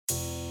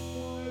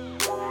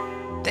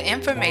The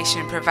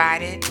information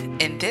provided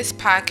in this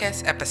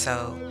podcast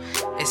episode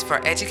is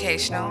for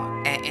educational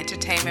and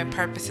entertainment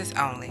purposes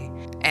only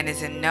and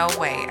is in no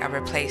way a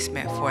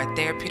replacement for a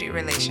therapeutic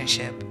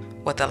relationship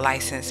with a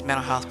licensed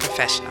mental health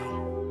professional.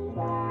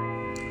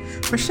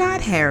 Rashad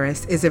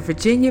Harris is a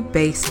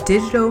Virginia-based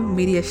digital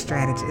media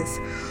strategist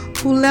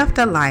who left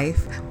a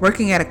life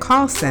working at a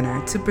call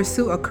center to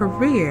pursue a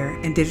career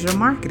in digital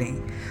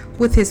marketing.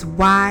 With his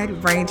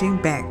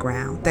wide-ranging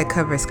background that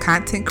covers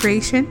content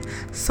creation,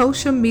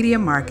 social media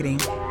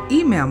marketing,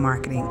 email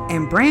marketing,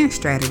 and brand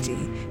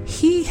strategy,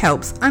 he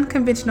helps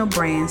unconventional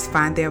brands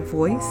find their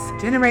voice,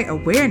 generate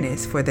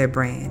awareness for their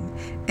brand,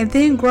 and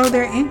then grow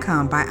their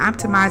income by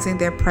optimizing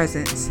their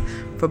presence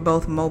for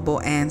both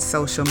mobile and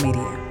social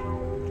media.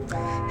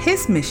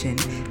 His mission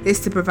is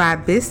to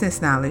provide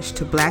business knowledge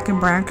to Black and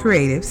Brown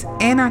creatives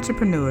and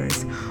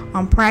entrepreneurs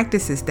on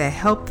practices that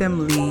help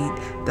them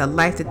lead the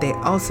life that they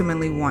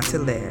ultimately want to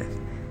live,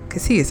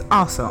 because he is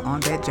also on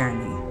that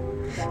journey.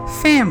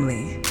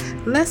 Family,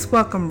 let's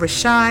welcome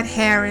Rashad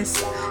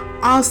Harris,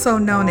 also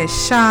known as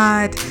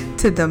Shad,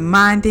 to the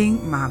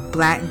Minding My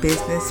Black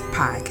Business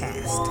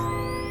podcast.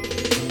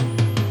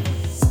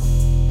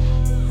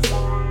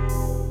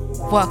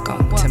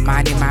 Welcome to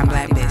Minding My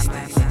Black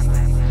Business.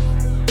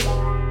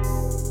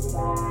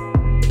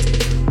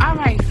 All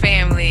right,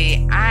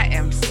 family, I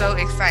am so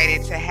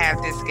excited to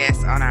have this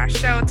guest on our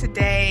show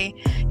today.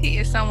 He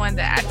is someone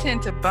that I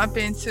tend to bump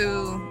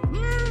into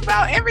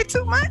about every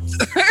 2 months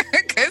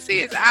because he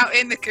is out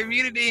in the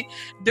community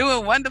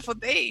doing wonderful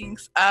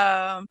things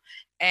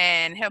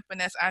and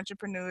helping us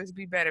entrepreneurs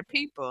be better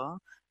people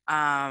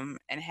and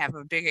have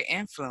a bigger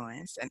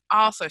influence and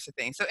all sorts of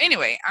things. So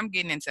anyway, I'm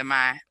getting into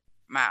my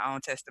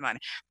own testimony.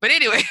 But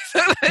anyway,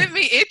 so let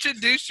me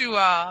introduce you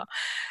all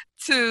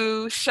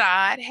to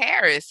Shad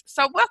Harris.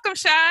 So welcome,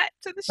 Shad,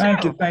 to the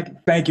show.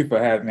 Thank you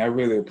for having me. I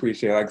really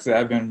appreciate it. Like I said,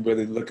 I've been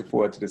really looking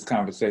forward to this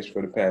conversation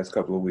for the past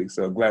couple of weeks.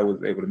 So glad I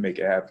was able to make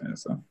it happen.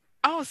 So.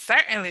 Oh,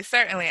 certainly.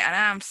 And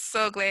I'm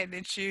so glad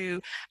that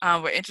you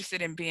were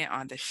interested in being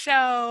on the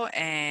show.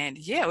 And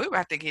yeah, we're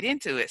about to get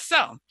into it.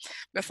 So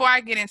before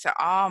I get into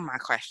all my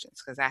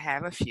questions, because I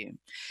have a few,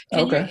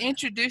 can you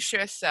introduce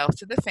yourself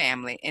to the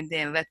family and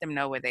then let them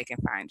know where they can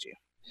find you?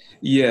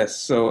 Yes.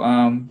 So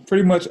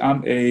pretty much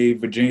I'm a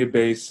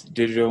Virginia-based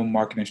digital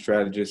marketing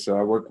strategist. So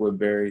I work with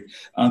very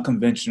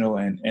unconventional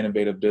and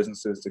innovative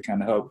businesses to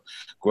kind of help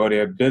grow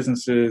their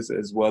businesses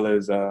as well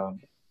as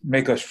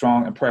make a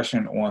strong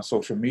impression on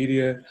social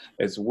media,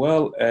 as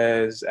well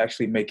as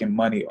actually making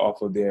money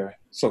off of their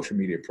social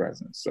media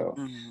presence. So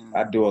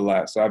I do a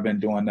lot. So I've been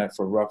doing that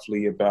for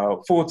roughly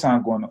about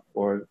full-time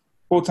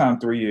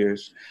 3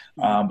 years.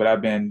 But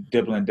I've been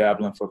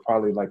dabbling for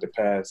probably like the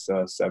past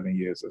 7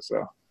 years or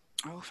so.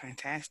 Oh,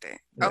 fantastic.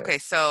 Yeah. Okay,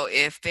 so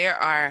if there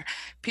are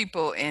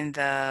people in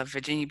the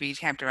Virginia Beach,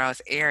 Hampton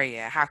Roads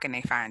area, how can they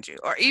find you?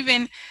 Or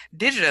even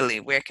digitally,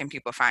 where can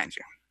people find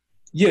you?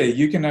 Yeah,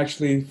 you can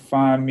actually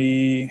find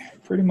me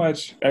pretty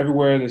much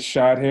everywhere that's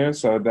Shad here.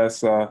 So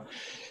that's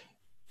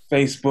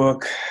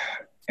Facebook,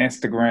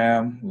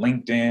 Instagram,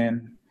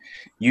 LinkedIn,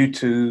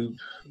 YouTube.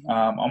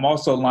 I'm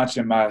also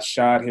launching my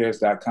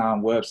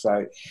shadharris.com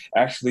website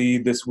actually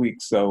this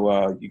week.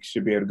 So you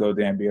should be able to go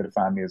there and be able to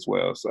find me as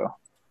well. So.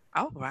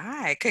 All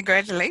right.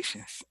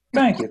 Congratulations.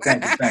 Thank you.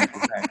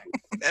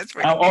 That's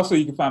right. Also,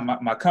 you can find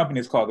my company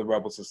is called the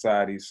Rebel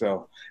Society.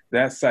 So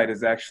that site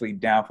is actually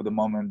down for the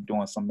moment,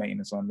 doing some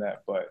maintenance on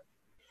that. But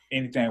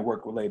anything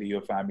work related,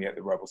 you'll find me at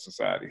the Rebel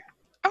Society.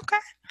 Okay.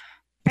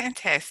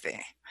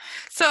 Fantastic.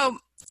 So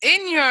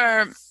in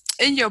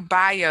your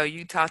bio,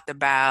 you talked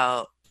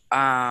about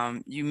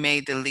you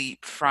made the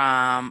leap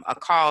from a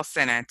call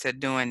center to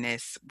doing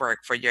this work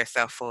for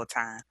yourself full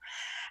time.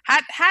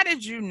 How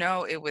did you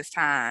know it was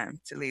time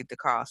to leave the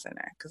call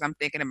center? Because I'm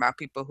thinking about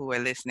people who are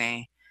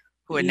listening,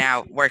 who are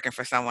now working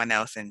for someone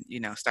else and,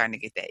 starting to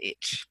get that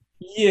itch.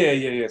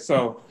 Yeah.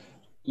 So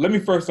let me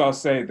first off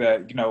say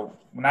that,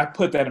 when I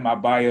put that in my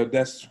bio,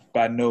 that's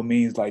by no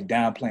means like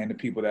downplaying the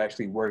people that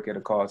actually work at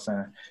a call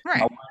center.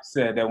 Right. My wife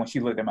said that when she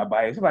looked at my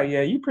bio, she's like,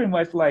 yeah, you pretty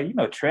much like,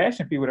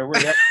 trashing people that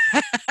work at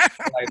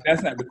like,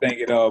 that's not the thing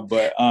at all.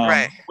 But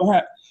right.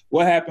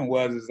 What happened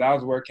was I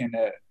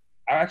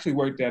actually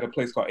worked at a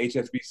place called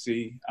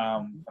HSBC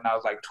when I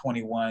was like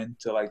 21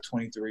 to like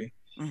 23.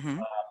 Mm-hmm.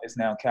 It's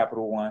now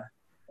Capital One.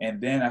 And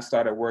then I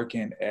started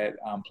working at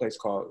a place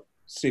called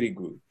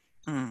Citigroup,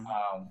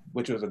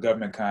 which was a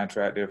government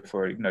contractor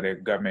for, their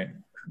government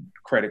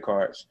credit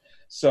cards.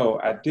 So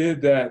I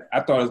did that.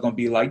 I thought it was going to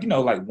be like,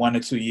 like 1 or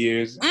 2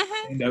 years,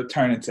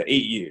 turn into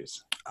 8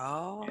 years.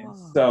 Oh. And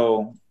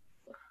so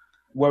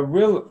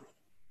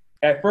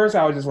at first,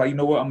 I was just like, you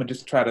know what, I'm going to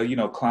just try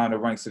to, climb the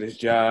ranks of this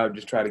job,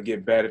 just try to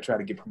get better, try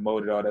to get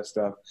promoted, all that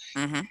stuff.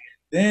 Mm-hmm.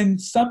 Then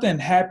something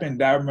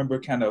happened that I remember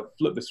kind of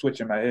flipped the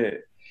switch in my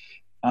head.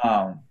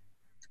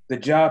 The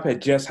job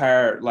had just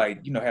hired,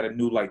 had a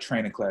new,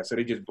 training class. So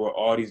they just brought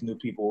all these new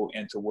people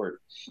into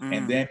work.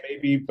 And then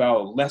maybe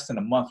about less than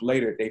a month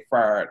later, they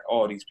fired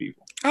all these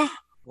people. Oh,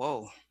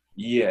 whoa.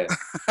 Yeah.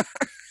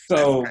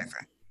 So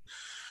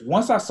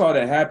once I saw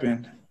that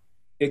happen,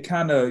 it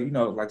kind of,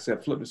 like I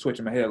said, flipped the switch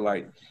in my head.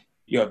 Like,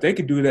 if they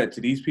could do that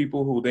to these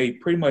people who they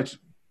pretty much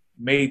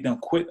made them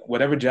quit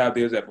whatever job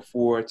they was at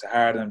before to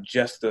hire them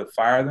just to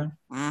fire them,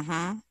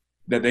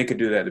 that they could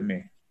do that to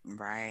me.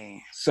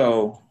 Right.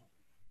 So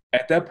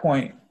at that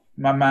point,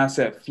 my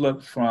mindset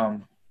flipped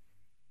from,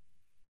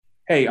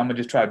 hey, I'm going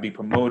to just try to be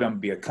promoted. I'm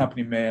going to be a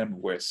company man. I'm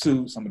going to wear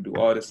suits. I'm going to do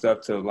all this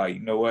stuff to, like,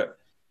 you know what?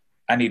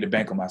 I need to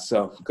bank on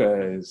myself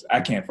because I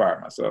can't fire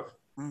myself.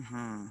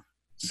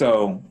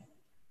 So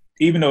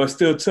even though it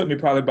still took me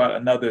probably about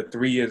another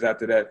 3 years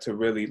after that to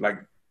really,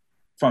 like,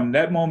 from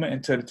that moment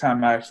until the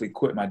time I actually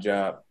quit my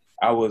job,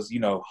 I was,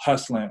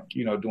 hustling,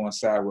 doing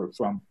side work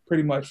from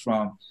pretty much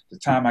from the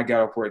time I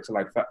got off work to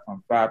like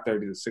from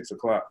 5:30 to 6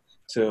 o'clock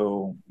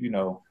till,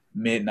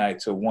 midnight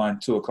to 1,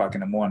 2 o'clock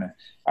in the morning.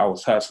 I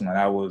was hustling.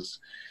 I was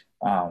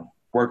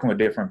working with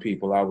different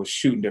people. I was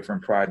shooting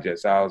different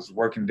projects. I was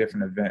working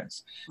different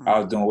events. I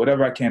was doing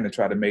whatever I can to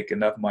try to make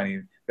enough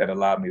money that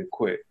allowed me to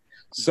quit.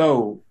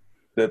 So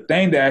the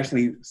thing that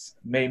actually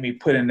made me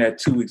put in that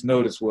 2 weeks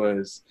notice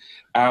was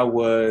I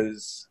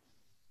was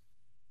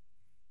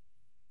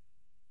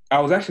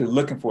actually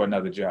looking for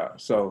another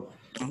job. So,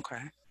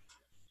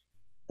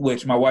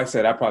 which my wife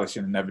said I probably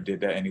should have never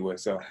did that anyway.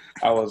 So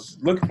I was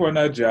looking for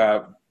another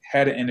job,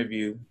 had an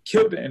interview,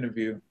 killed the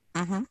interview.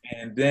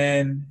 And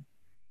then,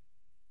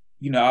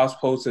 I was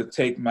supposed to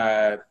take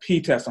my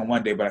P test on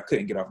one day, but I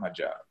couldn't get off my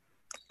job.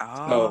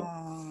 So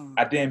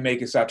I didn't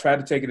make it. So I tried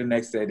to take it the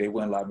next day. They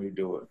wouldn't allow me to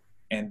do it.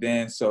 And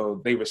then,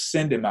 so they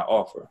rescinded my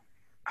offer.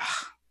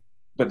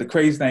 But the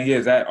crazy thing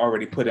is I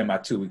already put in my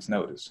 2 weeks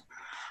notice.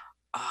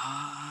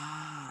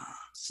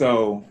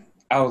 So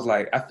I was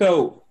like, I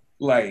felt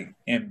like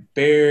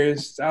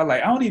embarrassed. I was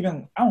like, I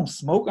don't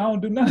smoke. I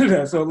don't do none of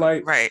that. So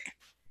like,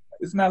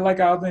 it's not like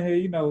I was in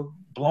here,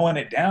 blowing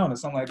it down or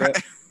something like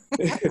that.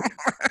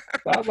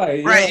 So I was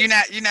like,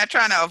 you're not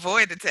trying to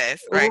avoid the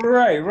test, right?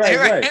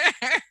 Right.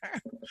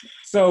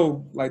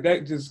 So like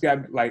that just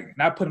got me, like,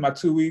 not putting my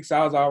 2 weeks.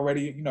 I was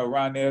already,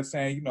 around there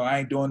saying, I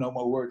ain't doing no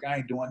more work. I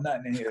ain't doing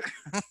nothing in here.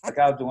 Like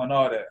I was doing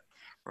all that.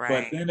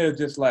 But then it was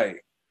just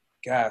like,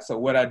 God, so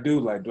what I do?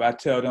 Like, do I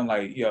tell them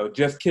like,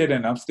 just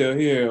kidding, I'm still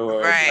here?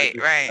 Or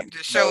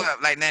just show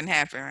up like nothing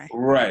happened,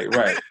 right?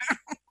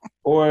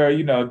 Or,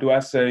 do I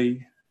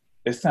say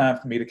it's time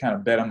for me to kind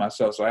of bet on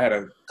myself? So I had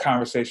a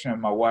conversation with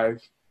my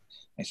wife,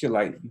 and she's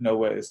like, you know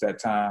what, it's that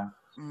time.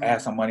 I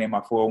had some money in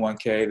my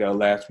 401k that'll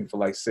last me for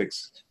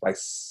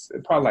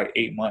probably like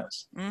 8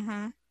 months. So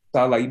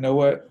I was like, you know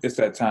what, it's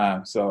that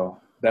time. So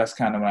that's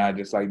kind of when I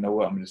just like, you know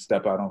what, I'm going to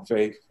step out on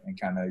faith and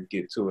kind of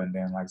get to it. And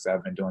then, like I said,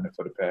 I've been doing it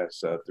for the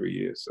past 3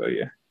 years. So,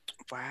 yeah.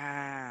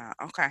 Wow.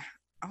 Okay.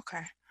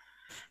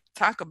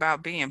 Talk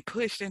about being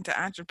pushed into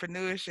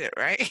entrepreneurship,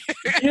 right?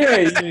 Yeah.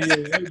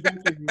 It was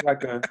definitely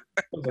like it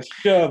was a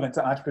shove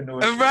into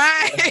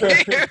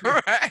entrepreneurship.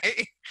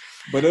 Right.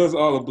 But it was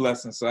all a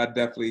blessing. So I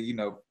definitely,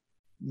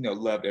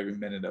 loved every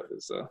minute of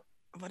it. So.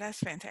 Well, that's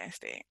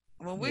fantastic.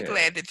 Well, we're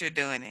glad that you're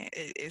doing it.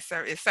 It's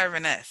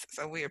serving us,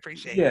 so we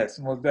appreciate it. Yes,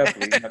 most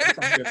definitely. I'm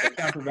trying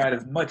to provide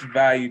as much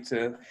value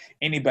to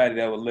anybody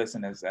that will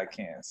listen as I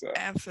can. So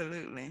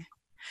absolutely.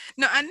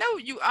 No, I know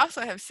you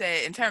also have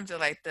said in terms of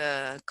like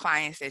the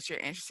clients that you're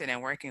interested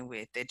in working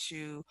with that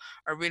you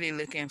are really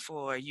looking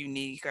for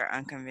unique or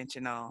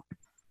unconventional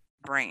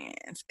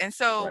brands. And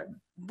so,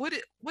 what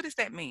does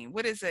that mean?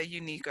 What is a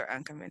unique or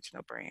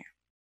unconventional brand?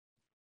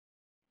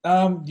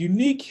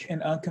 Unique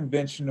and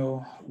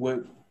unconventional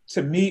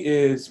to me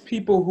is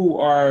people who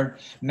are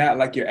not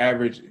like your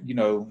average,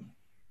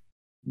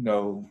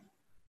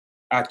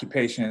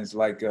 occupations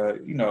like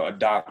a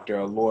doctor,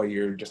 a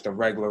lawyer, just a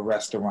regular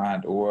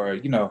restaurant, or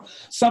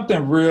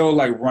something real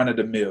like run of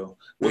the mill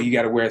where you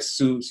got to wear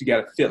suits, you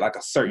got to fit like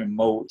a certain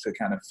mold to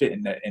kind of fit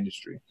in that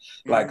industry.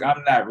 Like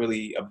I'm not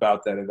really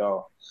about that at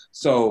all.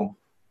 So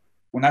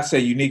when I say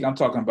unique, I'm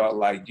talking about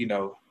like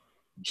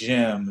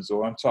gyms,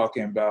 or I'm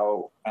talking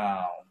about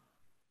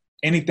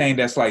anything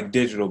that's like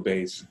digital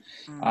based.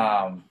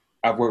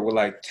 I've worked with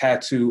like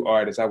tattoo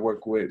artists. I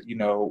work with,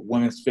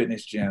 women's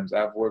fitness gyms.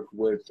 I work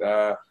with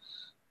a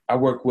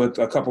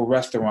couple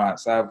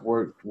restaurants. I've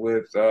worked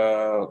with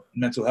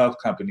mental health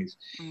companies.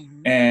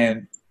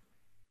 And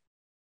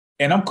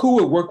I'm cool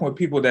with working with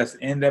people that's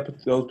in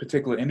those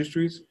particular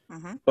industries.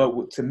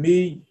 But to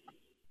me,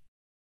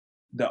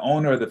 the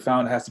owner or the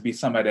founder has to be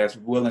somebody that's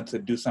willing to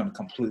do something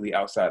completely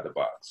outside the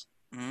box.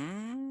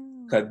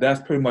 Because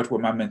that's pretty much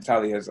what my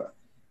mentality is.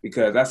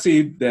 Because I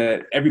see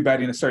that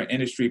everybody in a certain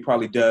industry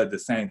probably does the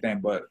same thing,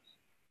 but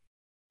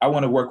I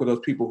want to work with those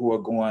people who are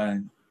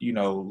going,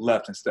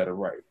 left instead of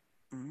right.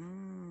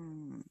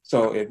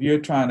 So if you're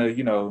trying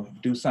to,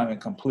 do something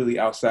completely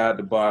outside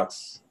the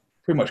box,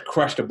 pretty much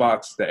crush the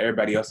box that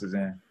everybody else is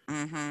in,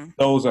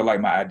 those are like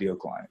my ideal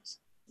clients.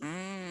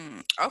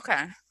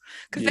 Okay.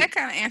 Because that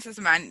kind of answers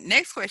my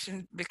next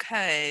question,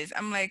 because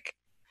I'm like,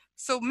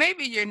 so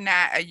maybe you're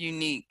not a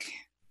unique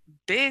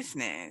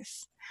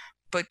business,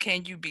 but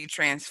can you be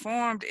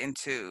transformed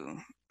into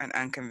an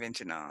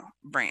unconventional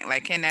brand?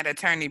 Like, can that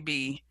attorney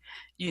be,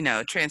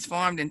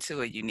 transformed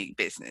into a unique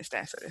business,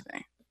 that sort of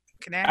thing?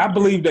 I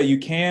believe that you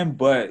can,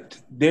 but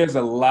there's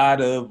a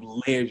lot of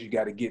layers you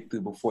got to get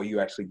through before you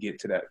actually get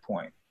to that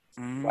point.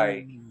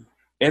 Like,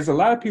 there's a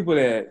lot of people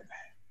that,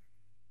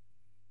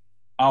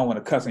 I don't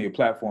want to cuss on your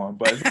platform,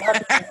 but there's a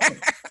lot of people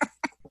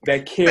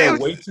that care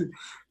way too.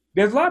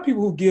 There's a lot of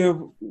people who give.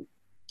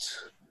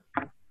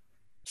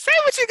 Say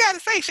what you got to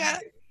say,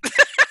 Shad.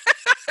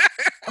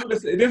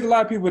 There's a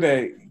lot of people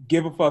that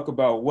give a fuck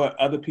about what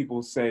other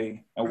people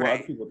say and what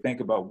other people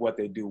think about what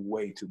they do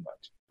way too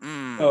much.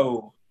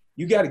 So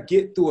you got to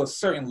get through a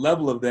certain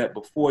level of that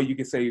before you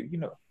can say, you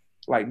know,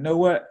 like, know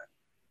what?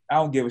 I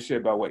don't give a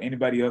shit about what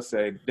anybody else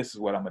say. This is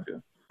what I'm going to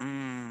do.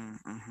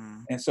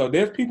 And so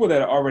there's people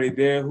that are already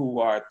there who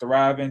are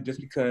thriving just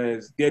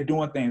because they're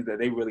doing things that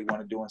they really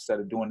want to do instead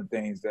of doing the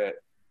things that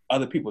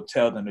other people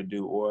tell them to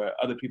do or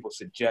other people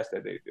suggest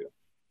that they do.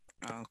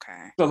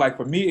 Okay. So like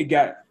for me,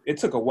 it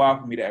took a while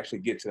for me to actually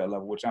get to that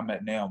level, which I'm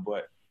at now.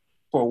 But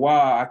for a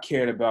while, I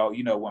cared about,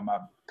 you know, what my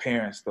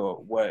parents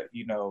thought, what,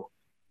 you know,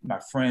 my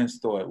friends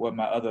thought, what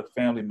my other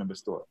family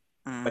members thought.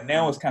 But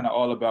now it's kind of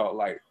all about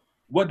like,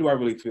 what do I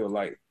really feel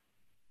like?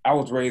 I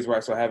was raised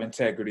right, so I have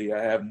integrity,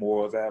 I have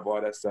morals, I have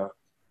all that stuff.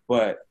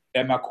 But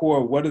at my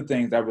core, what are the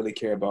things I really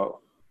care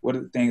about? What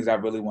are the things I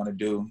really want to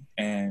do?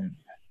 And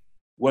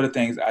what are the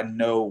things I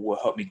know will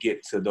help me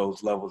get to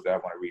those levels that I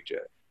want to reach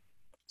at?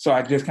 So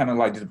I just kind of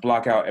like just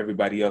block out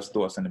everybody else's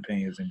thoughts and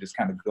opinions and just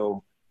kind of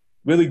go,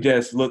 really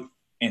just look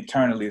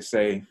internally and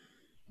say,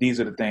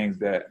 these are the things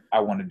that I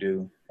want to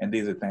do and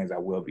these are the things I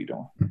will be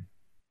doing.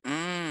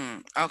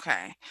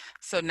 Okay.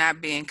 So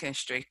not being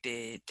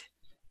constricted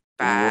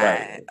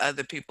by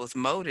other people's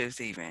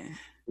motives even.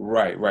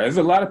 Right. There's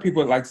a lot of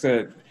people, like I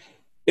said,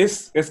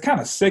 it's kind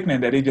of sickening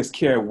that they just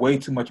care way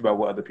too much about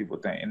what other people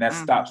think. And that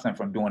stops them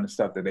from doing the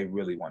stuff that they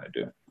really want to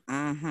do.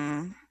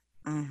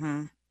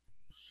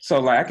 So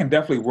like I can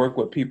definitely work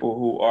with people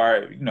who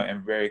are, you know,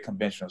 in very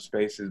conventional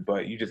spaces,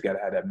 but you just got to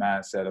have that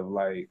mindset of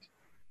like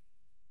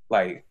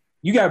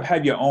you got to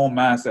have your own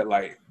mindset.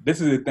 Like,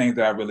 this is the things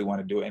that I really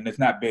want to do. And it's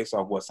not based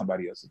off what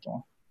somebody else is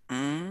doing.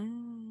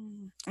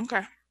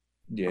 Okay.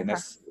 Yeah. Okay. And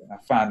I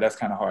find that's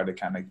kind of hard to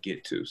kind of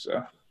get to.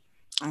 So.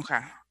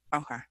 Okay.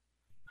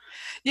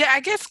 Yeah,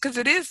 I guess because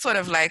it is sort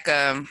of like,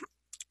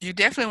 you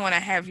definitely want to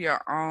have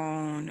your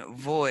own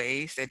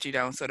voice that you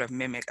don't sort of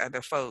mimic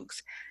other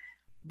folks.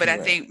 But I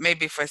think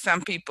maybe for some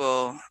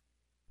people,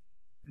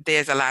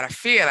 there's a lot of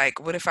fear.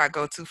 Like, what if I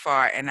go too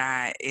far and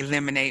I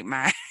eliminate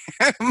my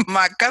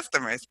my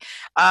customers?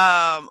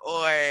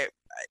 Or,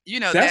 you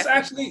know,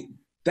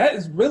 that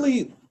is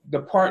really the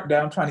part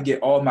that I'm trying to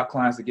get all my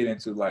clients to get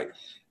into. Like,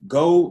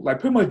 go, like,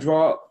 pretty much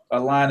draw a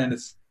line in the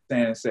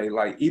sand and say,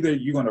 like, either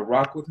you're going to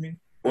rock with me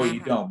or you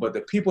don't. But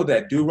the people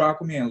that do rock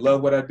with me and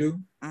love what I do,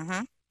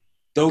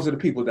 those are the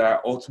people that I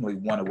ultimately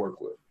want to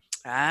work with.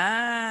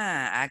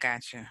 I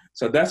got you.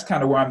 So that's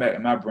kind of where I'm at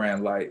in my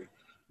brand. Like,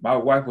 my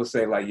wife will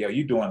say, like, yo,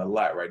 you're doing a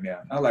lot right now.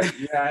 And I'm like,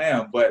 yeah, I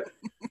am. But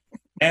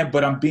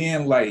I'm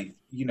being, like,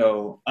 you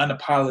know,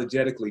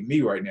 unapologetically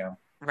me right now.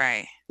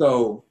 Right.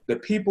 So the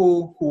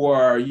people who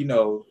are, you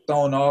know,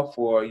 thrown off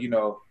or, you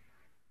know,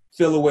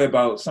 feel away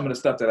about some of the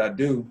stuff that I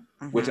do,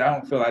 which I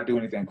don't feel I do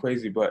anything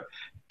crazy, but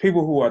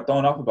people who are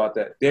thrown off about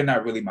that, they're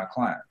not really my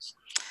clients.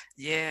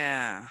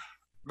 Yeah.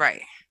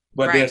 Right.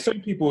 But there are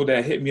certain people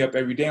that hit me up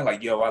every day and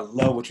like, yo, I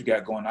love what you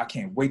got going. I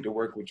can't wait to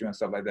work with you and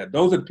stuff like that.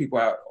 Those are the people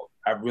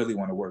I really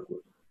want to work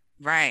with.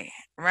 Right.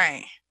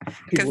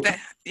 Because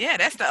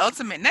that's the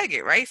ultimate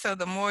nugget, right? So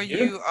the more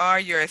you are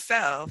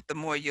yourself, the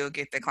more you'll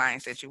get the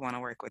clients that you want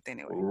to work with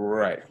anyway.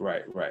 Right.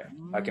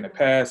 Like in the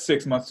past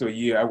 6 months to a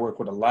year, I work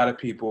with a lot of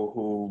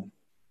people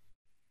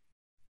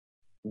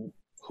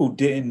who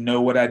didn't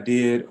know what I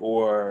did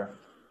or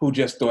who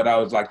just thought I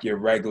was like your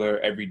regular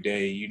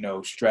everyday, you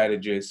know,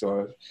 strategist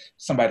or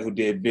somebody who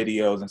did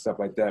videos and stuff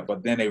like that.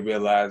 But then they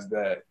realized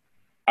that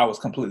I was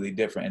completely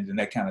different and then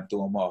that kind of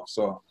threw them off.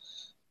 So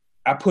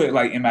I put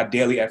like in my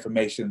daily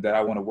affirmation that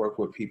I want to work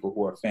with people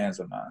who are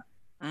fans of mine.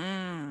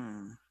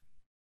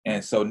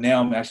 And so now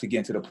I'm actually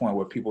getting to the point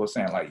where people are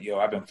saying like, yo,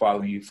 I've been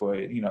following you for,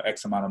 you know,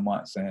 X amount of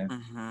months. And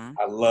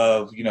I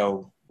love, you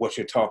know, what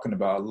you're talking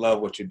about. I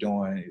love what you're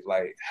doing.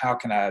 Like, how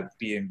can I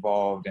be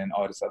involved and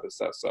all this other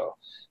stuff? So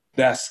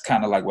that's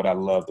kind of like what I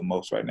love the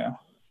most right now.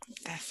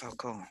 That's so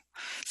cool.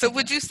 So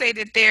would you say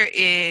that there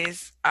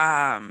is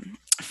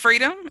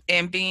freedom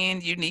in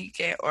being unique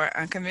or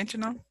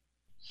unconventional?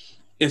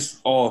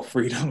 It's all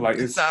freedom. Like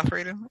it's all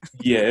freedom.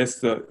 Yeah, it's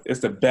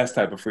the best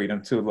type of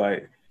freedom too.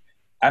 Like,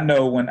 I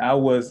know when I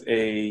always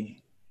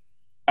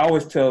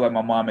tell like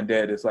my mom and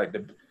dad, it's like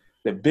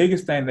the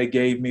biggest thing they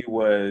gave me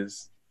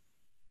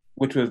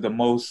which was the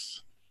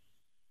most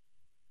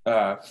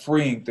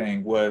freeing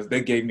thing, was they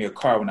gave me a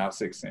car when I was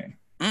 16.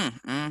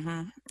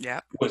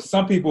 Yeah. What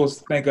some people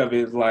think of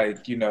is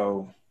like, you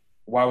know,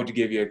 why would you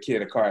give your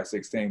kid a car at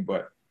 16?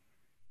 But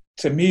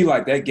to me,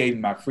 like, that gave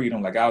me my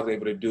freedom. Like, I was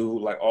able to do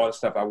like all the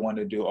stuff I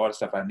wanted to do, all the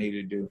stuff I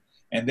needed to do.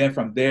 And then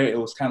from there, it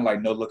was kind of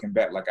like no looking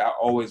back. Like, I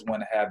always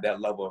want to have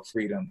that level of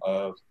freedom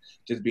of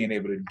just being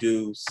able to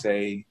do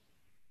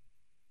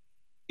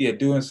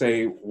and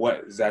say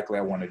what exactly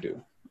I want to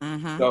do.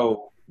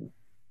 So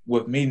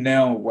with me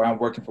now, where I'm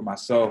working for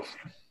myself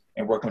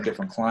and working with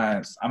different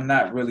clients, I'm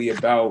not really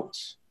about,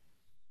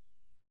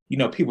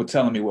 people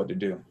telling me what to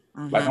do.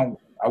 Like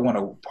I want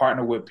to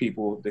partner with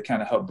people to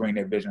kind of help bring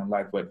their vision of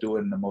life, but do it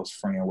in the most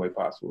freeing way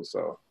possible.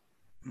 So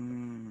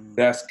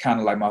that's kind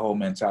of like my whole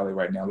mentality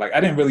right now. Like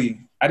I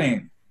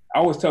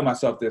always tell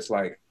myself this,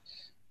 like,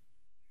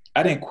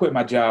 I didn't quit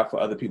my job for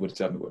other people to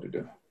tell me what to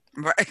do.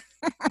 Right.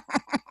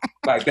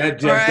 Like that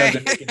just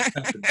doesn't make any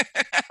sense to me.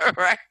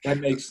 Right. That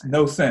makes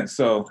no sense.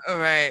 So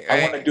right.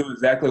 I want to do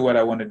exactly what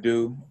I want to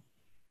do,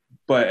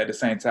 but at the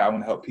same time, I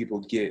want to help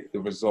people get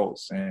the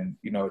results and,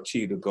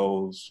 achieve the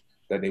goals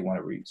that they want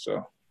to reach.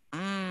 So.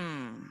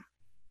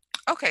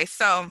 Okay,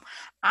 so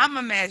I'm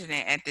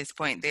imagining at this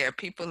point there are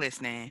people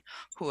listening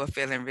who are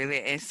feeling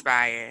really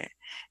inspired,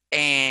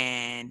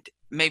 and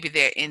maybe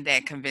they're in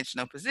that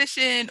conventional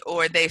position,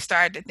 or they've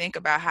started to think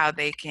about how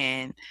they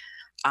can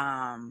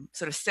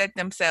sort of set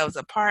themselves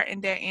apart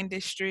in their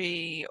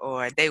industry,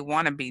 or they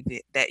want to be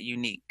that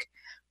unique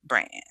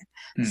brand.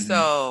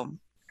 So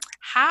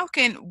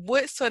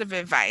what sort of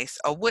advice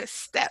or what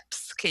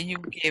steps can you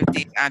give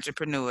these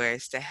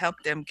entrepreneurs to help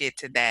them get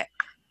to that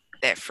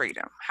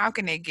freedom? How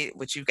can they get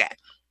what you got?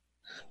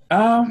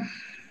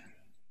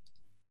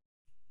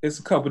 It's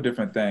a couple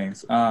different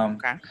things.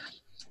 Okay.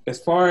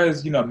 As far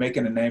as,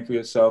 making a name for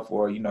yourself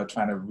or,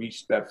 trying to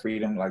reach that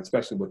freedom, like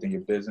especially within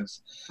your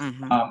business,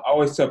 I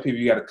always tell people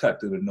you got to cut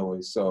through the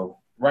noise. So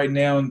right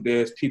now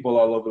there's people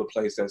all over the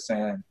place that's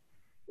saying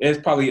there's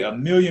probably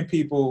 1 million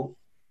people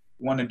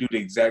want to do the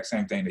exact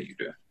same thing that you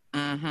do.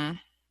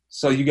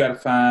 So you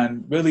got to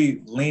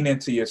really lean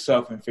into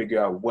yourself and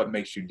figure out what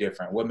makes you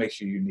different, what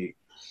makes you unique.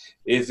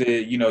 Is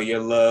it, your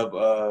love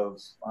of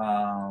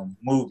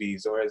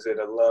movies, or is it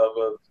a love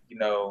of,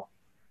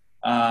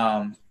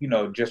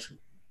 just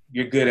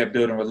you're good at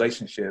building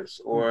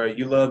relationships, or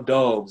you love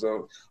dogs,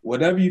 or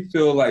whatever you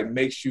feel like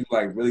makes you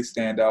like really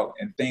stand out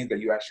and things that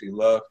you actually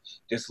love,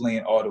 just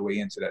lean all the way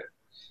into that.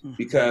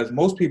 Because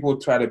most people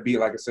try to be,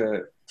 like I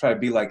said, try to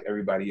be like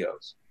everybody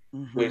else,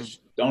 which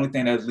the only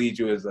thing that leads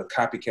you is a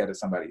copycat of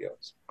somebody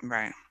else.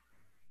 Right.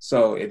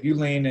 So if you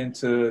lean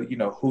into,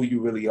 who you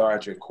really are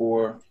at your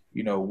core,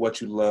 what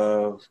you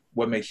love,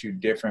 what makes you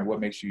different, what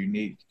makes you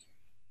unique,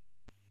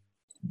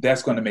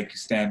 that's going to make you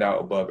stand out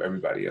above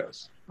everybody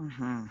else.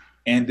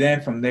 And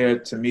then from there,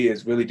 to me,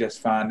 it's really just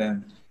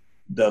finding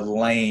the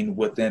lane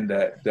within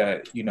that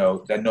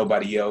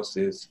nobody else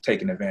is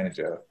taking advantage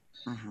of.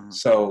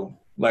 So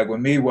like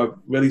with me, what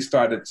really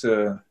started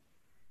to,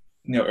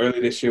 early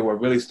this year, what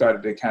really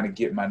started to kind of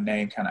get my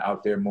name kind of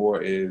out there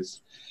more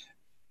is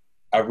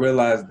I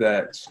realized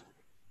that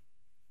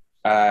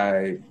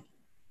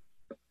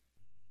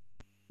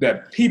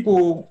that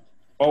people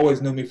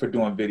always knew me for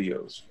doing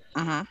videos,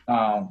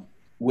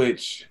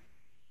 which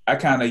I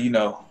kind of,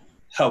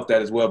 helped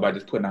that as well by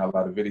just putting out a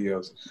lot of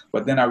videos.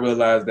 But then I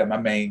realized that my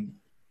main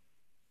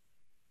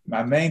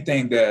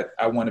thing that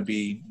I want to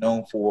be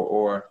known for,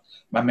 or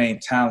my main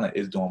talent,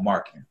 is doing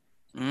marketing.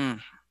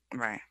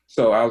 Right.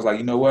 So I was like,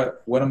 you know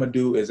what I'm going to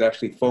do is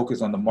actually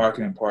focus on the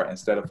marketing part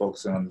instead of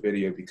focusing on the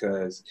video,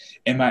 because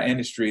in my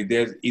industry,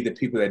 there's either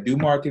people that do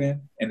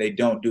marketing and they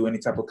don't do any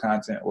type of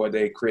content, or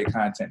they create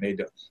content and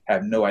they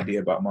have no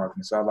idea about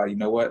marketing. So I was like, you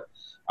know what?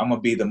 I'm going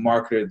to be the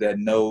marketer that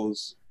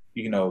knows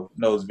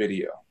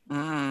video.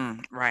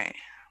 Right.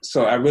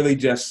 So I really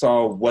just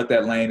saw what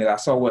that lane is. I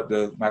saw what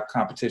my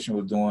competition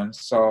was doing,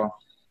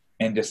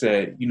 and just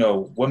said,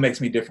 what makes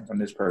me different from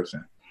this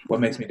person? What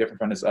makes me different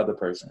from this other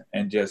person?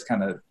 And just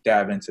kind of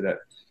dive into that.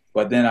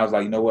 But then I was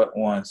like, you know what?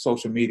 On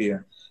social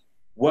media,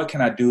 what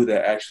can I do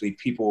that actually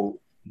people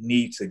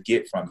need to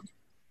get from me?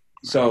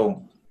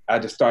 So I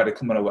just started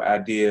coming up with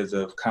ideas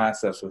of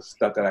concepts of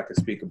stuff that I could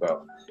speak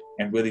about,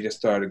 and really just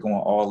started going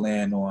all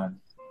in on,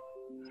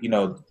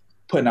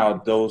 putting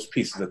out those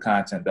pieces of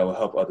content that will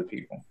help other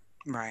people.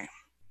 Right.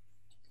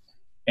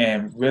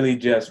 And really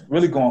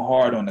going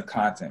hard on the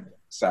content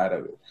side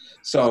of it.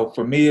 So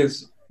for me,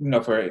 it's,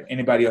 for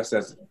anybody else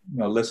that's,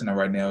 listening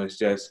right now, it's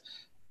just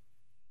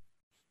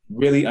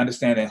really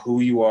understanding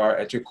who you are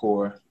at your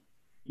core,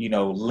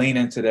 lean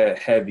into that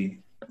heavy,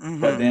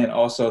 but then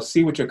also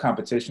see what your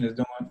competition is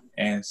doing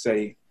and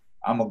say,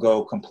 I'm going to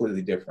go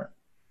completely different.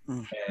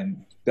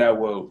 And that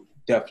will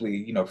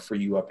definitely, free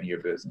you up in your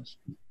business.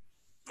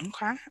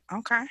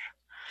 Okay.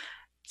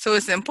 So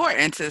it's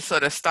important to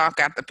sort of stalk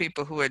out the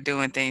people who are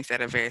doing things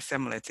that are very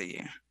similar to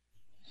you.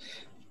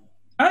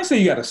 I didn't say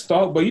you got to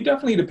stalk, but you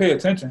definitely need to pay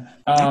attention.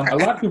 A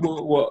lot of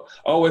people will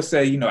always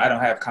say, I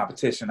don't have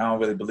competition. I don't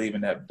really believe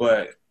in that.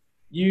 But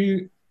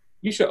you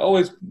should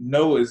always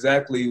know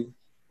exactly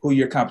who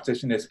your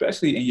competition is,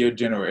 especially in your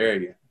general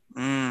area.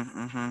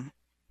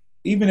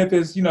 Even if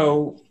it's,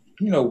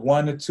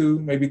 1 or 2,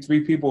 maybe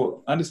 3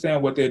 people,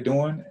 understand what they're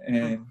doing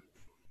and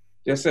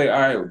just say, all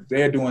right,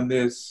 they're doing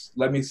this.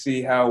 Let me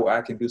see how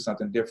I can do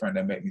something different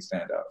that make me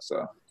stand out.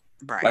 So.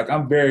 Right. Like,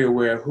 I'm very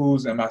aware of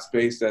who's in my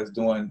space that's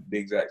doing the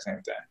exact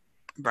same thing.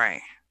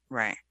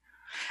 Right.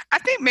 I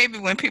think maybe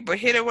when people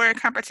hear the word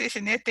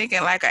competition, they're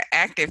thinking like an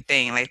active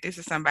thing. Like, this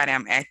is somebody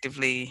I'm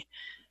actively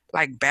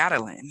like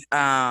battling.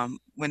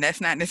 when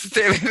that's not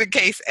necessarily the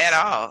case at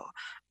all.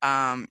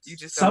 You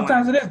just don't want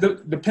Sometimes it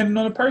is depending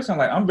on the person.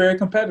 Like I'm very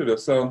competitive,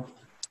 so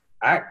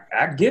I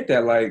get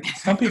that. Like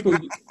some people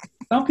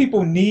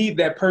need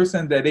that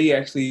person that they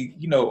actually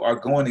are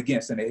going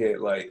against in their head.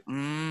 Like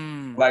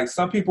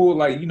some people,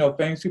 like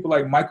famous people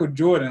like Michael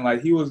Jordan.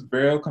 Like he was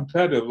very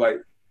competitive. Like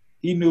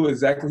he knew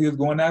exactly what he was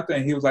going after,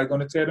 and he was like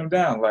going to tear them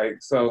down.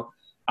 Like so,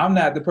 I'm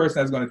not the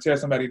person that's going to tear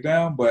somebody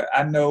down, but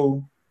I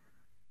know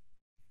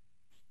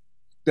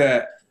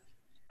that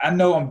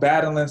I'm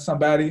battling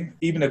somebody,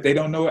 even if they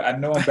don't know it. I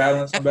know I'm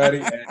battling somebody,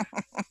 and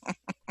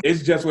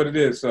it's just what it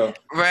is. So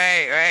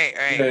right.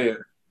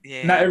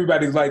 Yeah. Not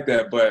everybody's like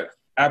that, but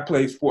I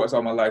played sports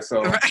all my life,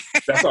 so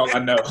that's all I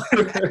know.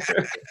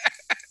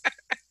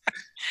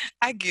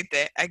 I get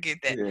that.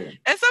 Yeah.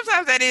 And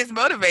sometimes that is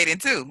motivating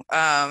too.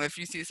 If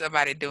you see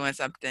somebody doing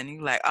something,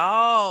 you're like,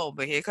 oh,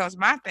 but here comes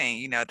my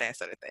thing, that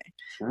sort of thing.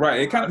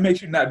 Right. It kind of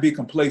makes you not be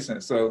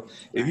complacent. So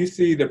if you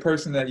see the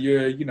person that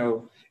you're,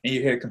 in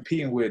your head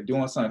competing with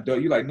doing something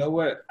dope, you're like, know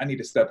what? I need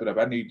to step it up.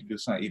 I need to do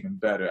something even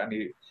better.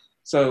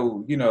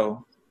 So,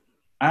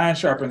 iron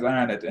sharpens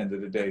iron at the end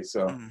of the day.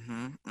 So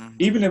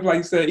even if, like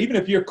you said, even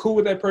if you're cool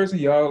with that person,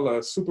 y'all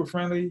are super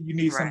friendly, you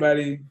need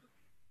somebody,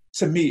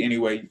 to me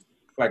anyway,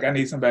 like I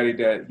need somebody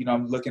that,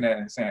 I'm looking at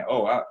and saying,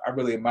 oh, I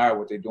really admire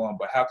what they're doing,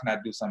 but how can I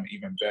do something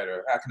even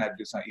better? How can I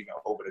do something even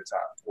over the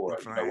top? Or,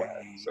 what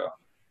have you. So.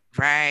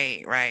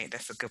 Right.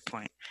 That's a good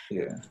point.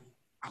 Yeah.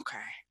 Okay.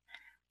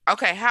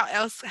 How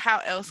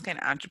else can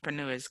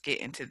entrepreneurs get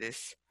into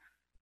this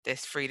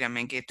freedom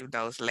and get through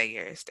those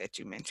layers that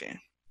you mentioned?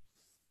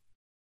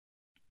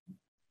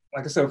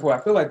 Like I said before,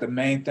 I feel like the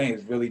main thing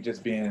is really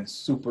just being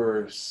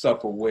super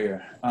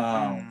self-aware.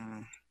 How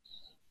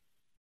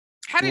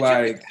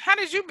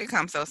did you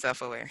become so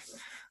self-aware?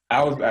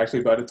 I was actually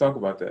about to talk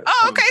about that.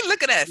 Oh, okay.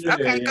 Look at us. Yeah,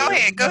 okay, go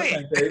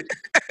ahead.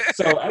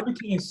 So I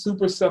became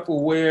super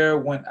self-aware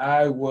when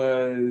I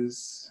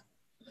was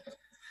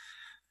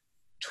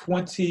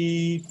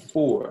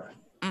 24.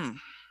 I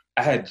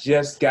had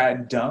just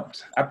gotten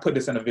dumped. I put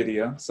this in a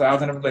video. So I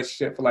was in a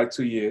relationship for like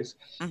 2 years,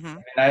 and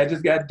I had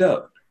just got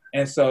dumped.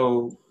 And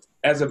so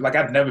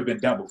I'd never been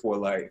dumped before.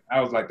 Like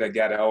I was like that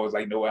guy that always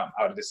like, no, I'm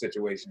out of this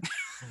situation.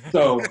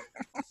 So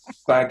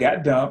I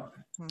got dumped.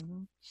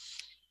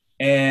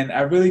 And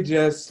I really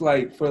just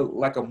for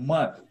like a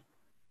month,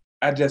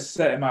 I just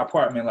sat in my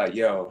apartment like,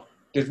 yo,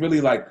 just really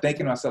like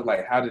thinking to myself,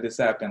 like, how did this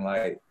happen?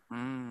 Like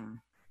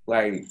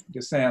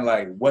just saying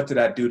like, what did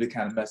I do to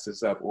kind of mess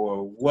this up?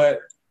 Or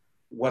what,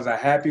 was I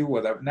happy?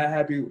 Was I not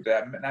happy? Did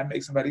I not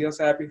make somebody else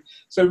happy?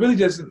 So it really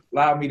just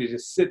allowed me to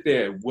just sit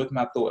there with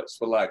my thoughts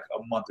for like a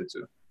month or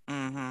two.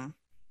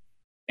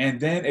 And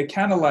then it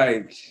kind of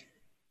like,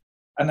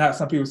 I know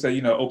some people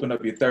say, open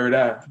up your third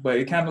eye, but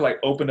it kind of like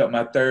opened up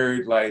my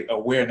third like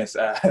awareness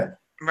eye.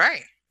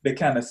 Right. They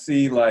kind of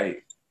see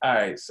like, all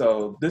right,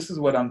 so this is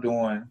what I'm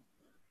doing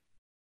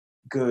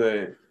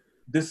good.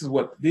 These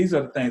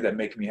are the things that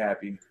make me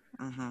happy.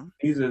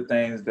 These are the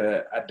things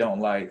that I don't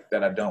like,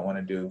 that I don't want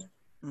to do.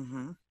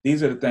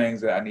 These are the things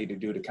that I need to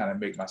do to kind of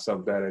make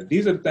myself better.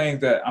 These are the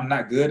things that I'm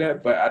not good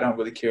at, but I don't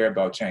really care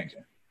about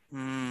changing.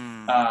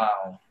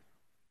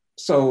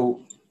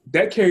 So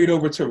that carried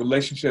over to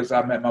relationships.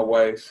 I met my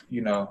wife,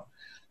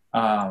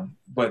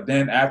 but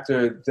then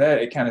after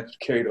that, it kind of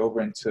carried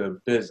over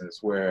into business,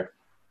 where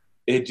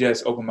it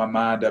just opened my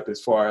mind up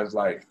as far as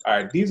like, all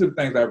right, these are the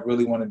things I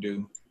really want to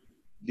do.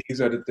 These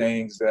are the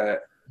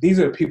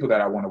people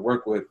that I want to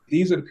work with.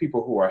 These are the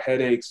people who are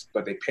headaches,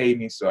 but they pay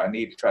me. So I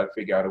need to try to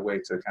figure out a way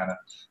to kind of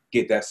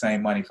get that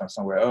same money from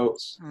somewhere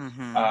else.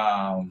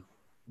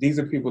 These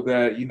are people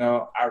that,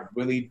 I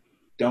really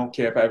don't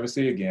care if I ever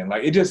see again.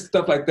 Like it just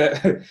stuff like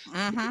that.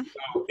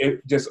 So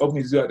it just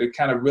opens you up to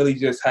kind of really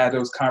just have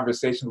those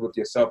conversations with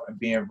yourself and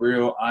being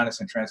real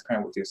honest and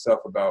transparent with yourself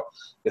about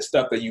the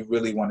stuff that you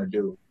really want to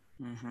do.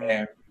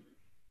 And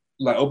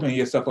like opening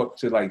yourself up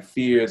to like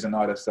fears and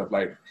all that stuff.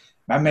 Like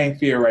my main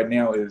fear right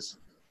now is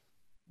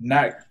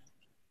I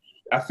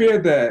fear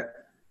that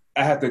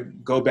I have to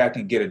go back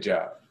and get a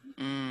job.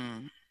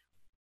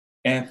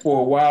 And for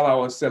a while, I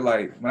was said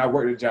like, when I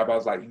worked at a job, I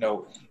was like,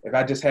 if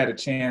I just had a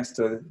chance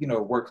to,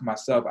 work for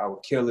myself, I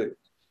would kill it.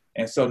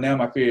 And so now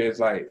my fear is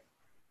like,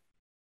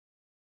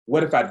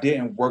 what if I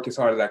didn't work as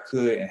hard as I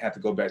could and have to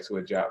go back to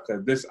a job?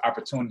 Because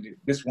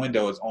this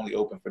window is only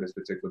open for this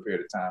particular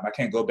period of time. I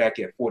can't go back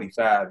at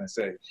 45 and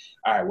say,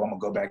 all right, well, I'm gonna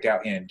go back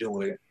out here and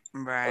do it.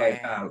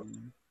 Right. Like,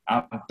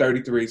 I'm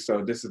 33,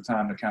 so this is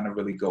time to kind of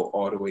really go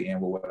all the way in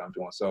with what I'm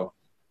doing. So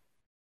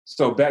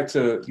back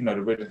to, the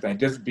original thing,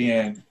 just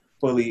being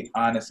fully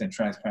honest and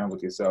transparent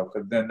with yourself,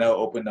 because then they'll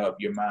open up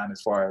your mind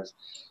as far as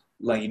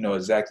letting you know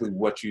exactly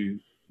what you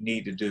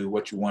need to do,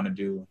 what you want to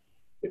do,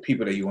 the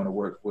people that you want to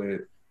work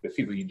with, the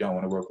people you don't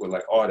want to work with,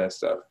 like all that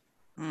stuff.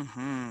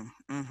 So,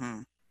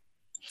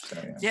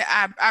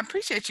 yeah, I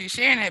appreciate you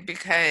sharing it,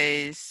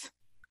 because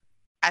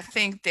I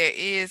think there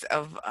is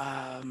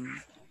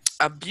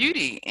a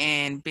beauty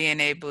in being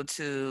able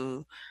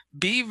to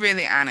be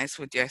really honest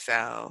with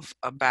yourself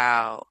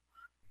about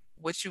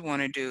what you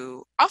want to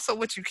do, also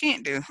what you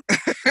can't do.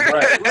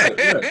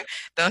 Right.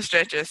 Don't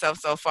stretch yourself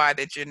so far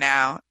that you're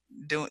now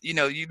doing,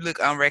 you look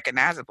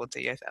unrecognizable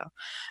to yourself.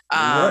 Um,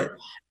 Right.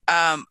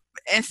 um,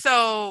 and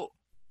so,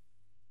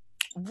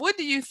 what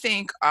do you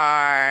think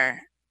are,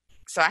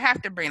 so I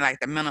have to bring like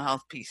the mental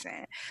health piece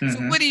in. So,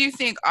 what Hmm. do you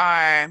think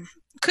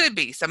could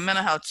be some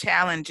mental health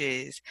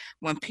challenges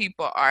when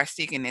people are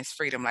seeking this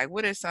freedom? Like,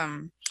 what are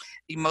some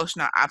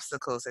emotional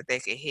obstacles that they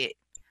could hit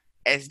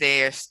as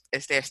they're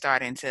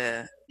starting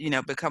to,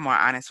 become more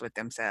honest with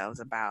themselves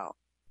about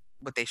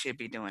what they should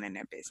be doing in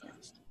their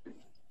business?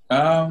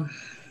 Um,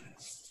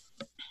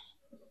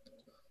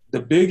 the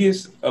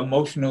biggest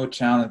emotional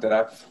challenge that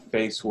I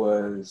faced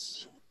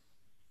was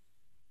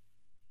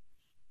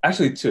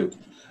actually two.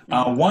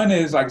 Mm-hmm. One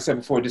is, like I said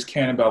before, just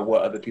caring about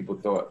what other people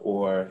thought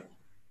or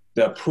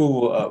the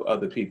approval of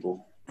other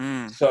people.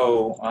 Mm.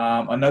 So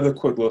another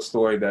quick little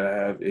story that I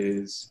have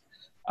is,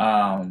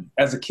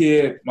 as a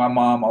kid, my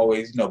mom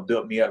always,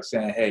 built me up,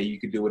 saying, "Hey, you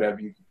can do whatever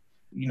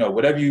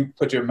whatever you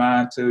put your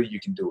mind to, you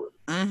can do it."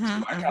 So Mm-hmm.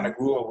 I kind Mm-hmm. of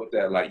grew up with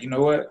that, like, you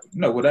know what,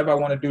 whatever I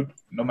want to do,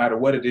 no matter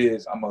what it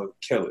is, I'm gonna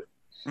kill it.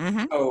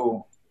 Mm-hmm.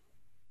 So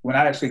when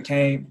I actually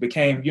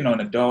became, an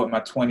adult in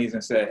my 20s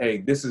and said, "Hey,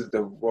 this is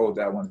the road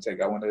that I want to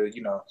take. I want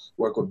to,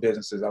 work with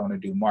businesses. I want to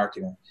do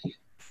marketing."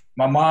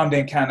 My mom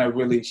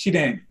she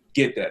didn't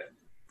get that.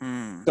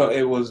 Mm. So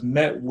it was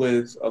met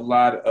with a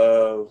lot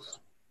of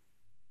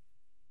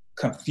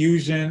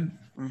confusion,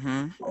 Mm-hmm.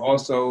 Mm-hmm.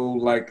 also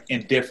like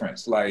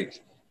indifference, well,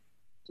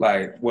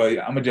 I'm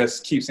gonna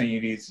just keep sending you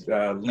these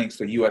links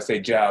to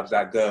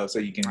usajobs.gov so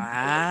you can.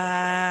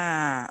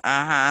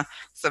 Uh-huh.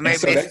 So And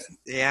maybe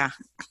yeah.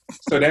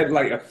 so that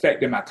like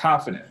affected my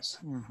confidence.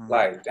 Mm-hmm.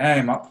 Like,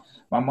 dang,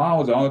 my mom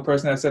was the only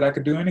person that said I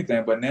could do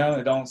anything, but now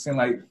it don't seem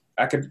like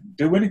I could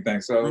do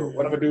anything. So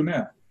what am I Mm-hmm. do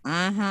now?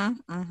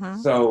 Mm-hmm.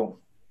 Mm-hmm. So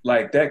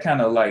like that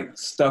kind of like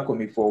stuck with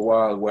me for a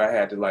while, where I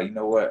had to, like, you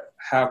know what,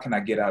 how can I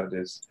get out of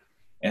this?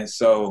 And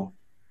so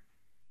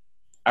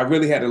I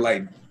really had to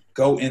like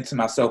go into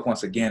myself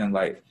once again and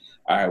like,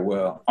 all right,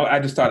 well, I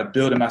just started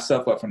building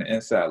myself up from the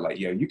inside. Like,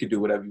 yeah, you can do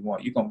whatever you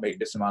want. You're gonna make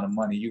this amount of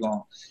money. You're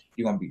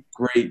gonna be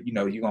great.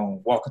 You're gonna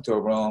walk into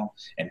a room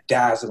and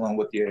dazzle them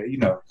with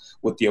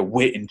your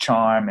wit and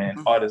charm and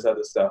all this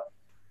other stuff.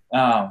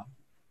 Um,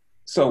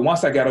 so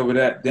once I got over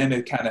that, then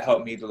it kind of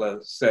helped me to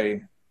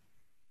say,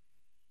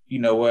 you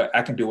know what,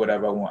 I can do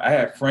whatever I want. I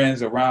had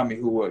friends around me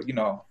who were,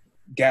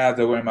 guys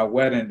that were in my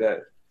wedding that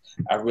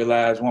I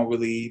realized weren't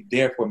really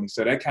there for me.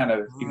 So that kind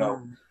of,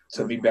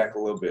 took me Mm-hmm. back a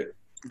little bit.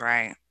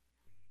 Right.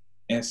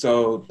 And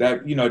so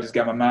that, just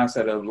got my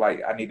mindset of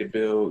like, I need to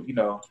build,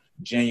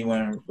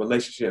 genuine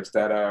relationships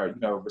that are,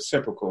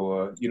 reciprocal,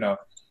 or, where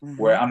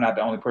Mm-hmm. I'm not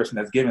the only person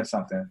that's giving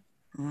something.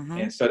 Mm-hmm.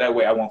 And so that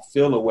way I won't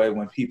feel away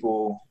when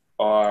people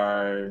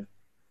are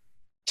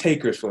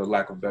takers, for the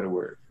lack of a better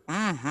word.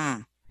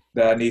 Mm-hmm.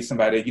 That I need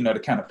somebody, to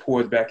kind of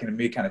pour back into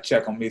me, kind of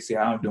check on me, see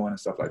how I'm doing and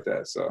stuff like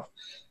that. So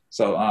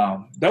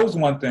that was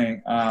one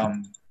thing.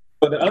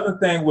 But the other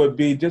thing would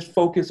be just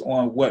focus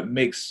on what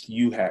makes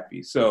you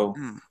happy. So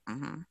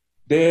Mm-hmm.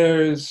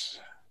 there's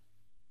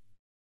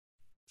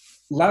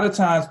a lot of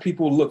times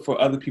people look for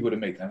other people to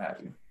make them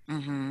happy.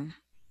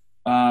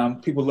 Mm-hmm.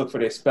 People look for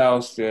their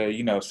spouse, their,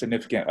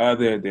 significant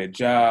other, their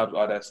jobs,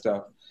 all that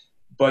stuff.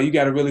 But you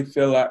got to really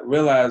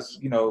realize,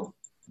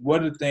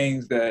 what are the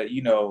things that,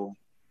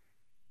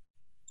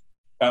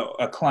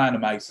 a client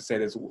of mine used to say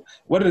this,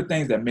 what are the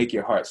things that make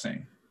your heart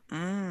sing?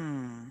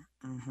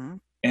 Mm-hmm.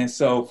 And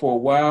so for a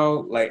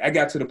while, like, I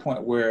got to the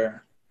point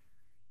where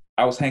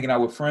I was hanging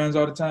out with friends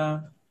all the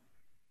time,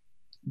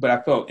 but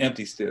I felt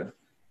empty still.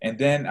 And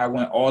then I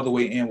went all the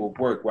way in with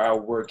work, where I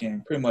was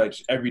working pretty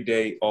much every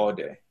day, all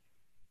day.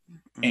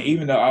 And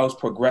even though I was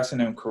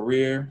progressing in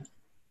career,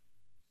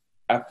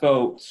 I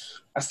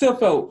still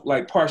felt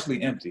like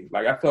partially empty.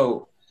 Like, I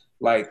felt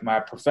like my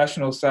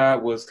professional side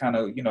was kind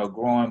of,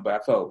 growing, but I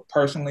felt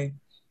personally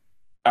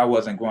I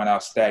wasn't growing. I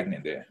was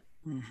stagnant there.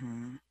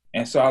 Mm-hmm.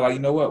 And so I like, you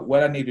know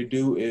what I need to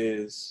do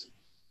is,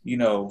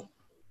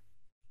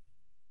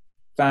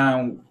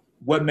 find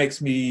what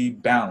makes me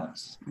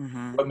balanced,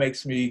 Mm-hmm. what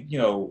makes me,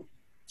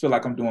 feel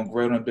like I'm doing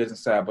great on the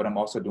business side, but I'm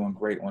also doing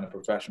great on the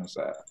professional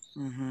side.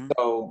 Mm-hmm.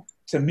 So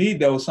to me,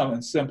 that was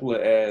something simpler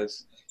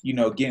as,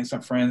 getting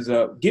some friends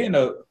up, getting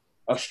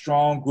a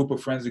strong group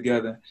of friends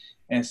together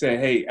and say,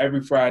 hey,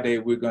 every Friday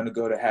we're going to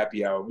go to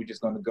happy hour. We're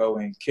just going to go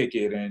and kick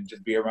it and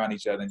just be around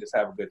each other and just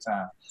have a good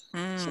time.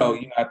 So,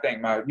 Mm. I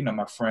thank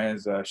my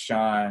friends,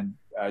 Sean,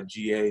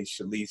 GA,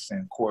 Shalise,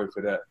 and Corey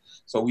for that.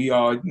 So we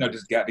all,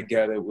 just got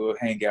together. We'll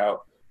hang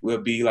out. We'll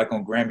be like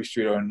on Granby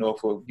Street or in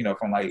Norfolk,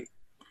 from like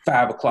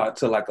 5 o'clock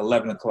to like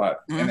 11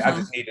 o'clock. And I Mm-hmm.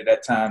 just needed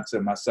that time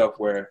to myself,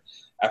 where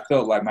I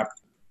felt like my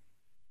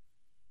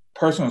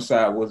personal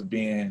side was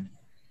being,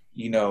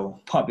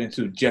 pumped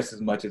into just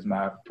as much as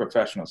my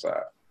professional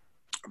side.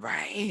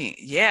 Right.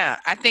 Yeah.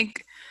 I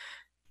think,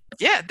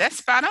 yeah, that's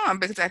spot on,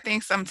 because I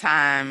think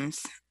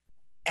sometimes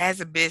as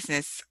a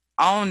business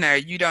owner,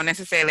 you don't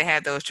necessarily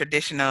have those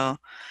traditional,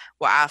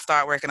 well, I'll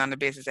start working on the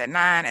business at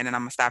 9 and then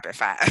I'm gonna stop at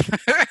 5.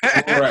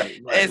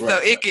 And so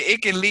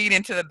it can lead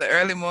into the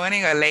early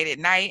morning or late at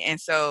night. And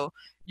so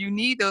you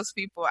need those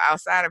people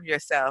outside of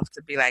yourself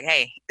to be like,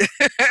 hey,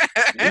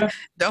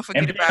 don't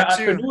forget about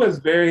you. Entrepreneur is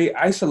very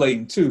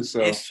isolating too. So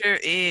it sure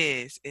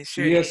is. It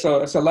sure is.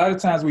 So it's a lot of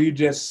times where you're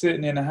just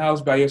sitting in the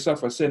house by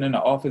yourself or sitting in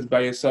the office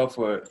by yourself,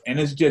 and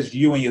it's just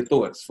you and your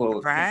thoughts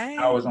for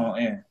hours on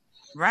end.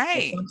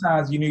 Right. And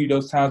sometimes you need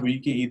those times where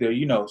you can either,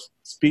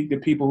 speak to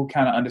people who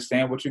kind of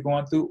understand what you're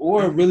going through,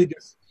 or really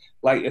just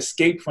like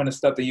escape from the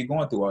stuff that you're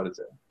going through all the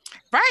time.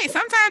 Right.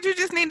 Sometimes you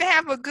just need to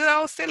have a good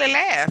old silly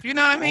laugh. You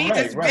know what I mean?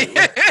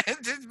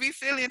 Just be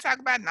silly and talk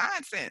about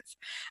nonsense.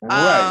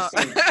 Right.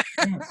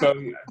 So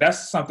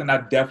that's something I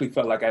definitely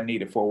felt like I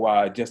needed for a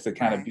while, just to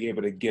kind of be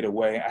able to get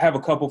away. I have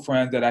a couple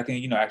friends that I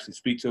can, actually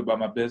speak to about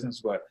my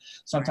business, but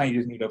sometimes you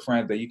just need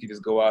friends that you can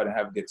just go out and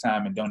have a good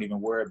time and don't even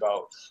worry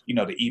about,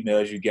 the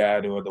emails you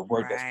got or the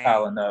work that's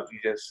piling up. You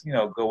just,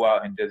 go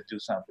out and just do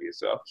something for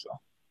yourself. So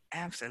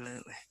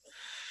absolutely.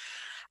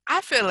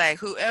 I feel like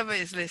whoever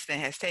is listening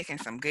has taken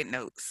some good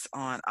notes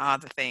on all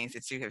the things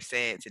that you have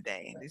said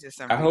today. These are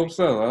some. I hope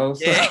so.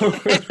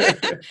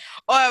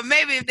 Or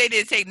maybe if they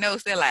didn't take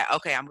notes, they're like,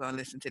 okay, I'm going to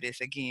listen to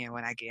this again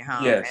when I get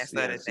home. That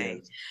sort of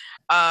thing.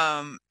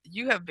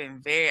 You have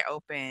been very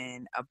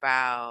open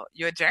about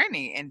your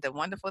journey and the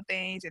wonderful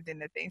things, and then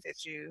the things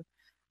that you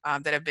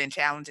that have been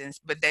challenging,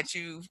 but that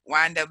you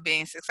wind up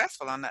being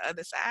successful on the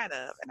other side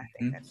of. And I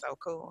think that's so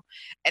cool.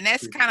 And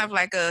that's kind of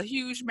like a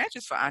huge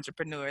message for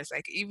entrepreneurs.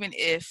 Like, even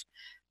if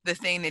the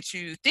thing that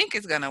you think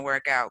is going to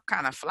work out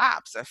kind of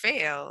flops or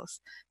fails,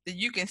 that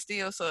you can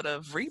still sort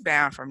of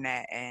rebound from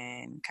that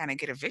and kind of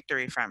get a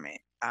victory from it.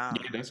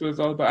 That's what it's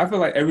all about. I feel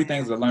like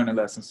everything's a learning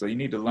lesson, so you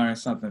need to learn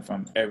something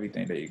from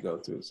everything that you go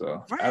through.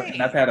 So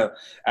I've had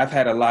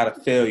a lot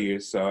of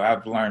failures, so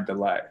I've learned a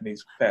lot in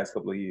these past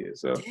couple of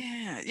years. So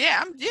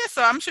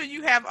so I'm sure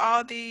you have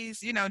all these,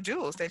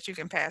 jewels that you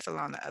can pass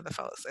along to other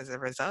folks as a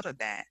result of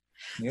that.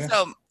 Yeah.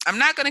 So I'm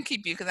not going to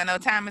keep you because I know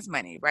time is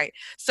money, right?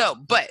 So,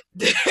 but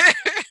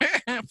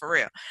for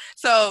real.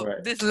 So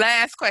this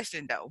last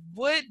question though,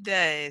 what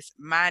does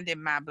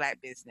minding my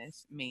Black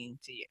business mean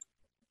to you?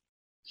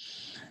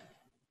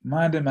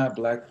 Minding my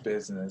Black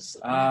business.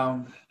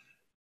 To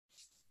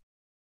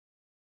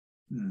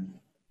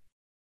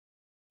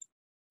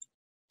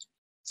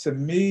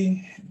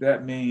me,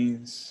 that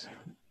means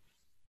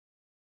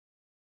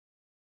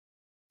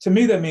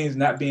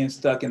not being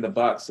stuck in the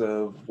box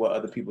of what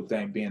other people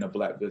think being a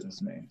Black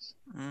business means.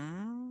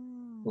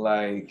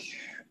 Like,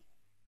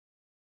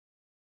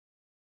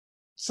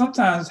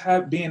 sometimes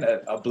being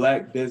a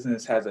Black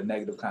business has a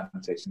negative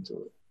connotation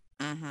to it.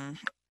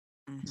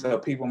 So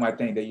people might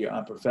think that you're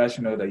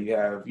unprofessional, that you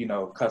have,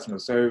 customer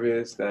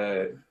service,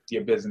 that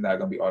your business is not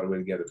going to be all the way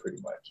together pretty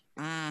much.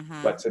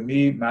 But to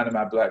me, minding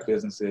my Black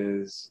business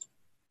is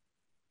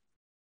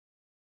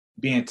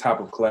being top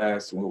of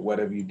class with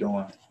whatever you're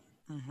doing.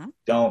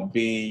 Don't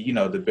be,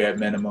 the bare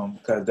minimum,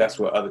 because that's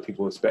what other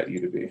people expect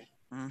you to be.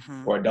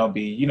 Or don't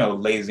be,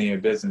 lazy in your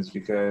business,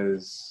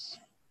 because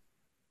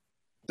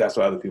that's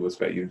what other people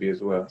expect you to be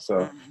as well.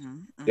 So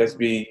just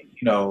be,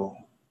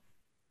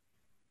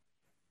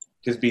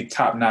 just be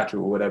top notch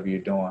with whatever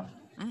you're doing.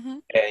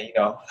 And,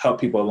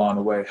 help people along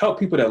the way. Help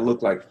people that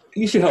look like,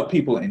 you should help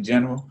people in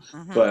general,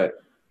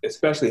 but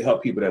especially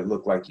help people that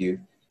look like you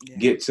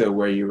get to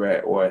where you're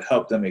at, or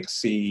help them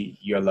exceed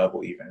your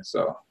level even.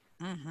 So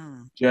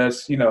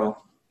just,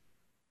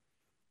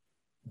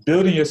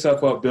 building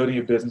yourself up, building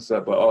your business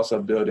up, but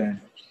also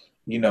building,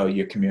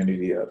 your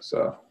community up.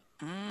 So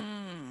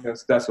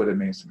that's what it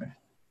means to me.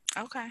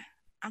 Okay.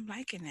 I'm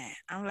liking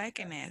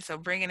that. So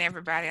bringing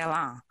everybody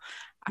along.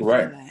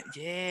 Right.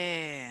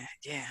 Yeah.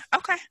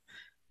 Okay.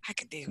 I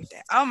can deal with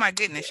that. Oh my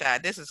goodness,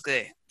 Shad. This is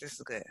good.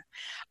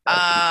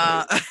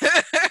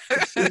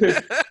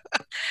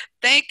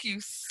 Thank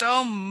you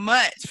so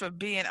much for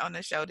being on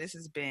the show. This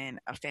has been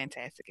a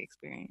fantastic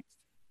experience.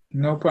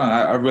 No problem.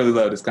 I really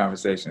love this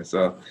conversation.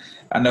 So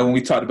I know when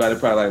we talked about it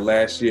probably like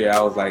last year, I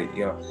was like,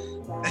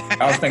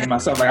 I was thinking to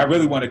myself, like, I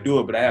really want to do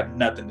it, but I have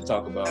nothing to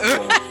talk about.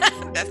 So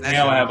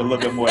now I have a little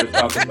bit more to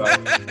talk about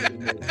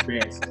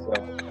experiences. So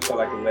I feel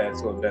like it led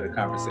to a better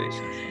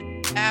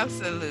conversation.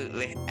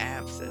 Absolutely.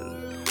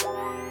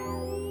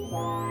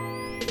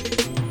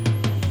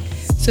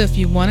 So if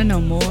you want to know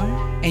more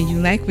and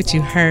you like what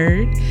you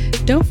heard,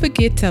 don't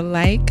forget to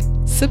like,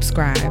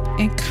 subscribe,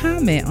 and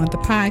comment on the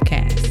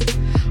podcast.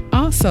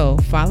 Also,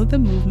 follow the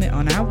movement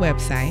on our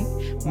website,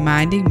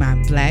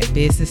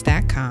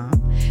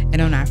 mindingmyblackbusiness.com,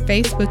 and on our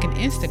Facebook and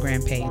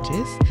Instagram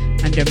pages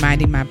under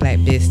Minding My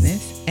Black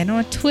Business, and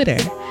on Twitter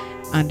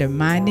under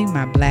Minding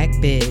My Black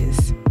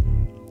Biz.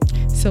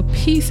 So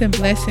peace and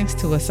blessings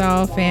to us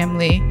all,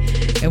 family.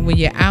 And when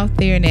you're out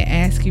there and they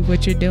ask you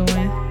what you're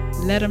doing,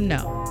 let them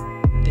know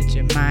that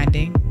you're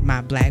minding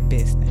my Black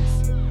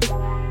business.